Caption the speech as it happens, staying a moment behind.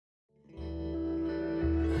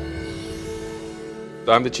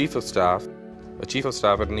So I'm the Chief of Staff. The Chief of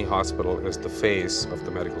Staff at any hospital is the face of the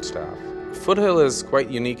medical staff. Foothill is quite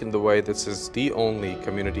unique in the way this is the only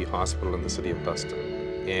community hospital in the city of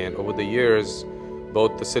Tustin. And over the years,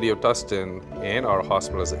 both the city of Tustin and our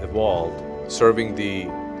hospital has evolved, serving the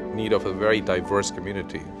need of a very diverse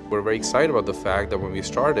community. We're very excited about the fact that when we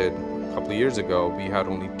started a couple of years ago, we had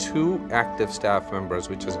only 2 active staff members,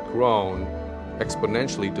 which has grown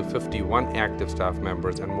exponentially to 51 active staff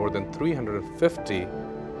members and more than 350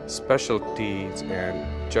 specialties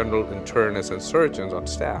and general internists and surgeons on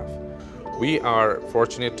staff. We are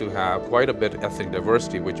fortunate to have quite a bit of ethnic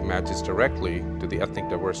diversity, which matches directly to the ethnic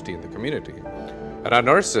diversity in the community. And our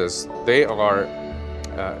nurses, they are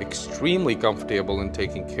extremely comfortable in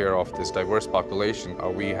taking care of this diverse population.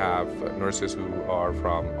 We have nurses who are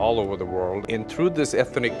from all over the world, and through this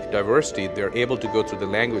ethnic diversity, they're able to go through the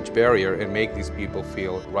language barrier and make these people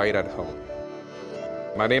feel right at home.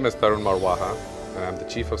 My name is Tarun Marwaha, and I'm the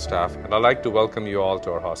Chief of Staff, and I'd like to welcome you all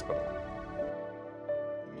to our hospital.